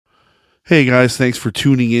Hey guys, thanks for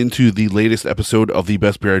tuning in to the latest episode of the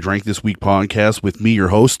Best Beer I Drank This Week podcast with me, your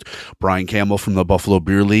host, Brian Campbell from the Buffalo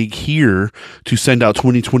Beer League, here to send out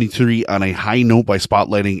 2023 on a high note by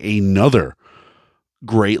spotlighting another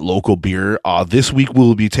great local beer. This week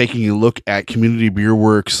we'll be taking a look at Community Beer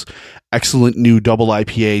Works' excellent new double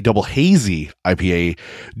IPA, double hazy IPA,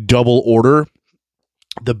 double order,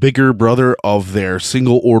 the bigger brother of their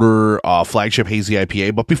single order flagship hazy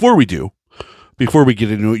IPA. But before we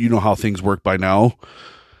get into it, you know how things work by now.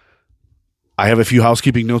 I have a few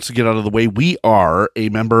housekeeping notes to get out of the way. We are a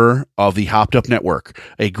member of the Hopped Up Network,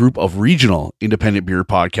 a group of regional independent beer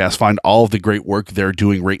podcasts. Find all of the great work they're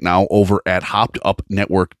doing right now over at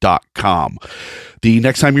hoppedupnetwork.com. The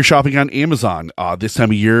next time you're shopping on Amazon, this time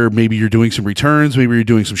of year, maybe you're doing some returns, maybe you're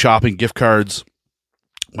doing some shopping, gift cards.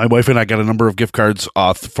 My wife and I got a number of gift cards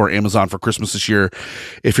for Amazon for Christmas this year.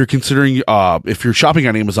 If you're considering, if you're shopping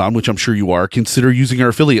on Amazon, which I'm sure you are, consider using our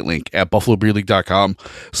affiliate link at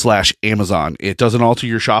buffalobeerleague.com/Amazon. It doesn't alter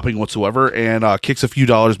your shopping whatsoever and kicks a few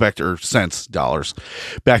dollars back to, or cents, dollars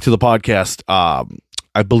back to the podcast.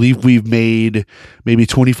 I believe we've made maybe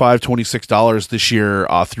 $25, $26 this year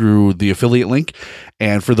through the affiliate link.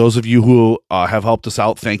 And for those of you who have helped us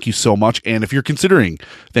out, thank you so much. And if you're considering,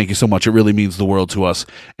 thank you so much. It really means the world to us.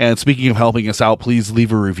 And speaking of helping us out, please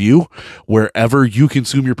leave a review wherever you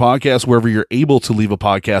consume your podcast, wherever you're able to leave a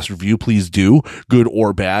podcast review, please do, good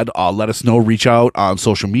or bad. Let us know, reach out on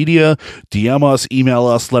social media, DM us, email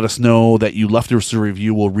us, let us know that you left us a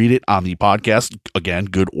review. We'll read it on the podcast, again,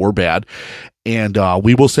 good or bad. And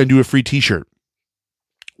we will send you a free t-shirt.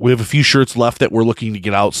 We have a few shirts left that we're looking to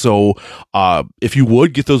get out. So if you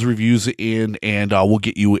would get those reviews in, and we'll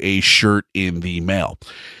get you a shirt in the mail.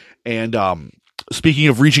 And speaking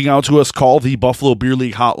of reaching out to us, call the Buffalo Beer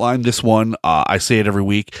League hotline. This one, I say it every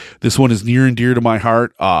week. This one is near and dear to my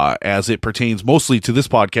heart as it pertains mostly to this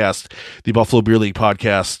podcast, the Buffalo Beer League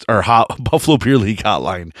podcast, or Buffalo Beer League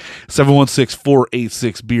hotline,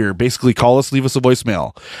 716-486-BEER. Basically, call us, leave us a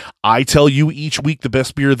voicemail. I tell you each week the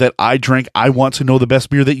best beer that I drank. I want to know the best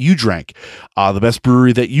beer that you drank, the best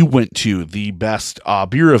brewery that you went to, the best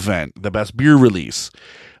beer event, the best beer release.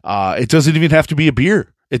 It doesn't even have to be a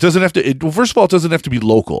beer. It doesn't have to, well, first of all, it doesn't have to be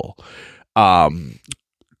local.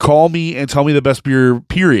 Call me and tell me the best beer,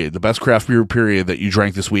 period, the best craft beer, period, that you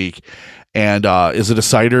drank this week. And is it a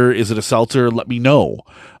cider? Is it a seltzer? Let me know.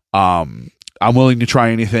 I'm willing to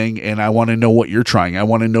try anything, and I want to know what you're trying. I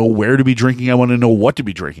want to know where to be drinking. I want to know what to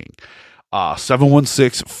be drinking.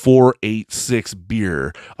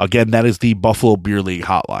 716-486-BEER. Again, that is the Buffalo Beer League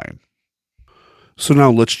hotline. So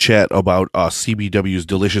now let's chat about CBW's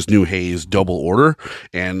delicious new haze double order.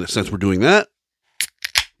 And since we're doing that,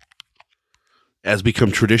 has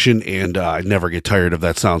become tradition, and I never get tired of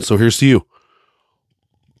that sound. So here's to you.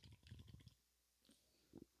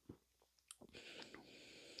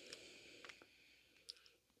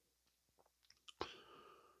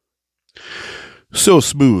 So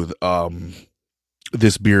smooth.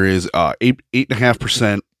 This beer is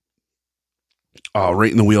 8.5%.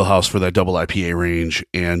 Right in the wheelhouse for that double IPA range.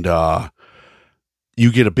 And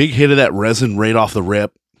you get a big hit of that resin right off the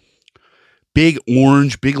rip. Big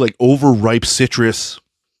orange, big like overripe citrus.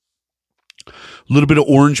 A little bit of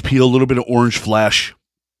orange peel, a little bit of orange flesh.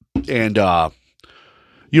 And, I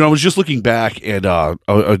was just looking back and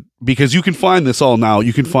because you can find this all now.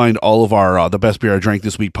 You can find all of our The Best Beer I Drank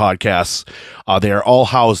This Week podcasts. They are all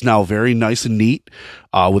housed now very nice and neat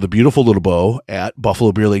with a beautiful little bow at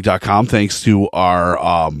buffalobeerleague.com, thanks to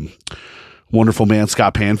our wonderful man,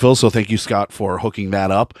 Scott Panfill. So thank you, Scott, for hooking that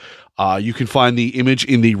up. You can find the image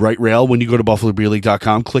in the right rail when you go to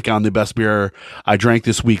buffalobeerleague.com. Click on the Best Beer I Drank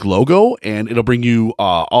This Week logo, and it'll bring you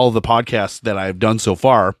all of the podcasts that I've done so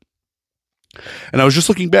far. And I was just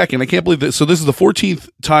looking back, and I can't believe that. So this is the 14th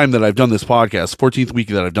time that I've done this podcast, 14th week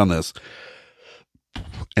that I've done this.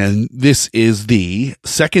 And this is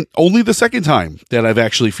only the second time that I've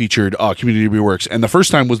actually featured Community Beer Works. And the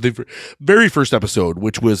first time was the very first episode,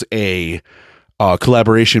 which was a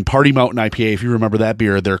collaboration, Party Mountain IPA. If you remember that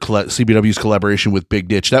beer, their CBW's collaboration with Big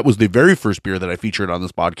Ditch. That was the very first beer that I featured on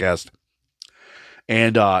this podcast.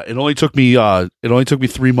 And it only took me 3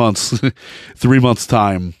 months, 3 months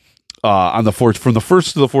time. From the first to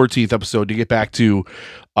the 14th episode to get back to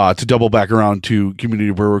double back around to Community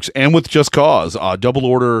Beer Works, and with Just Cause, double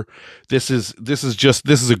order. This is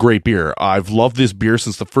a great beer. I've loved this beer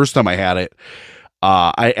since the first time I had it.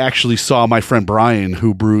 I actually saw my friend Brian,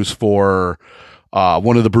 who brews for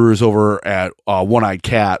one of the brewers over at One Eyed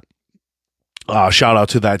Cat. Shout out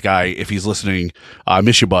to that guy if he's listening. I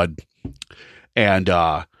miss you, bud. And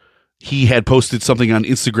he had posted something on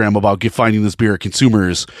Instagram about finding this beer at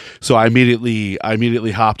Consumers. So I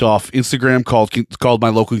immediately hopped off Instagram, called my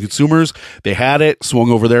local Consumers. They had it, swung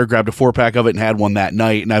over there, grabbed a 4-pack of it, and had one that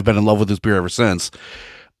night. And I've been in love with this beer ever since.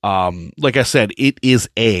 Like I said, it is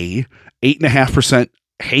a 8.5%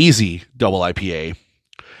 hazy double IPA.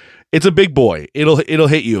 It's a big boy. It'll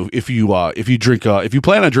hit you if you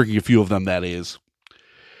plan on drinking a few of them. That is.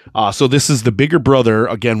 So this is the bigger brother,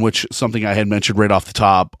 again, which something I had mentioned right off the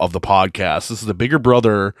top of the podcast. This is the bigger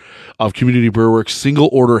brother of Community Brewworks Single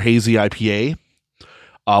Order Hazy IPA,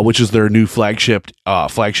 which is their new flagship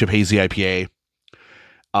hazy IPA.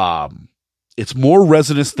 It's more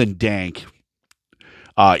resinous than dank,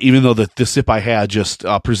 even though the sip I had just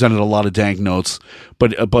presented a lot of dank notes,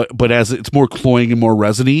 but as it's more cloying and more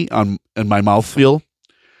resiny in my mouthfeel.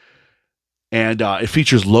 And it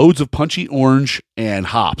features loads of punchy orange and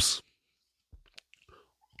hops.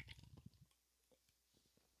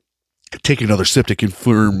 Take another sip to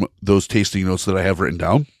confirm those tasting notes that I have written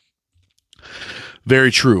down.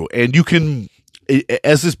 Very true. And you can,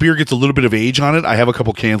 as this beer gets a little bit of age on it, I have a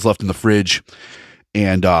couple cans left in the fridge,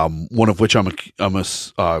 and one of which I'm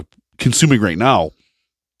consuming right now.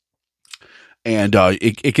 And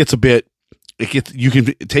it gets a bit. You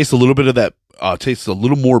can taste a little bit of that. Tastes a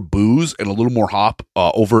little more booze and a little more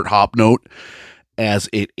overt hop note as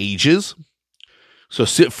it ages. So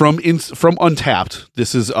from Untapped,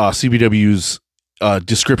 this is CBW's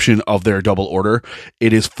description of their double order.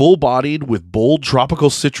 It is full-bodied with bold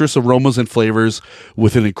tropical citrus aromas and flavors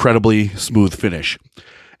with an incredibly smooth finish,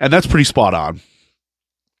 and that's pretty spot on.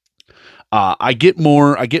 I get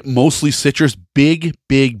mostly citrus, big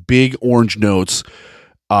orange notes.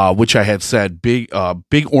 Which I had said, big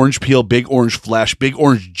orange peel, big orange flesh, big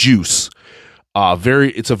orange juice.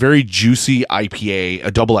 It's a very juicy IPA,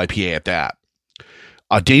 a double IPA at that.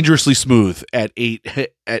 Dangerously smooth at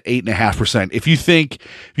 8.5%. If you think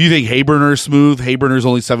Hayburner is smooth, Hayburner is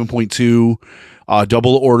only 7.2.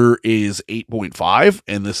 Double order is 8.5,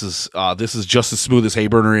 and this is just as smooth as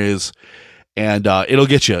Hayburner is, and it'll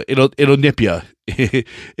get you. It'll nip you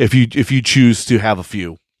if you choose to have a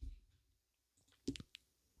few.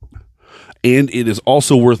 And it is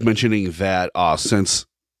also worth mentioning that since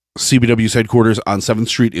CBW's headquarters on 7th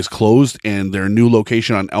Street is closed and their new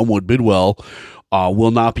location on Elmwood Bidwell will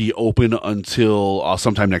not be open until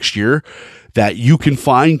sometime next year, that you can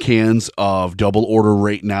find cans of double order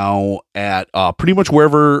right now at pretty much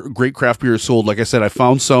wherever great craft beer is sold. Like I said, I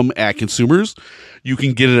found some at Consumers. You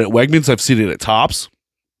can get it at Wegmans. I've seen it at Tops.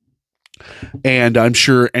 And I'm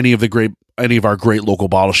sure any of our great local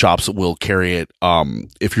bottle shops will carry it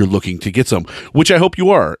if you're looking to get some, which I hope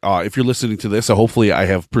you are. If you're listening to this, hopefully I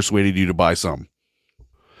have persuaded you to buy some.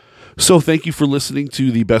 So thank you for listening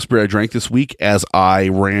to the Best Beer I Drank this week as I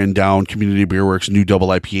ran down Community Beerworks' new double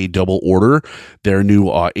IPA double order, their new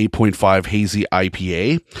 8.5 hazy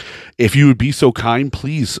IPA. If you would be so kind,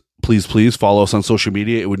 please follow us on social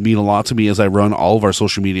media. It would mean a lot to me as I run all of our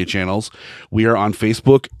social media channels. We are on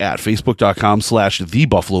Facebook at facebook.com/The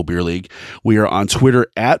Buffalo Beer League. We are on Twitter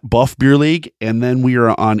at Buff Beer League. And then we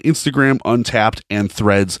are on Instagram, Untapped, and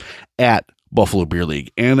Threads at Buffalo Beer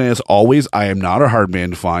League. And as always, I am not a hard man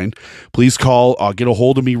to find. Please call, get a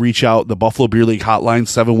hold of me, reach out, the Buffalo Beer League hotline,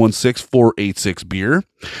 716-486-BEER.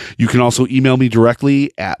 You can also email me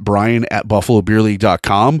directly at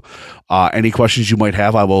brian@buffalobeerleague.com. Any questions you might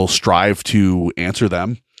have, I will strive to answer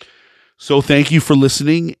them. So thank you for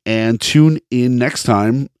listening, and tune in next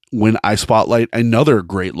time when I spotlight another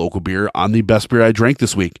great local beer on the Best Beer I Drank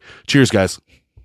this week. Cheers, guys.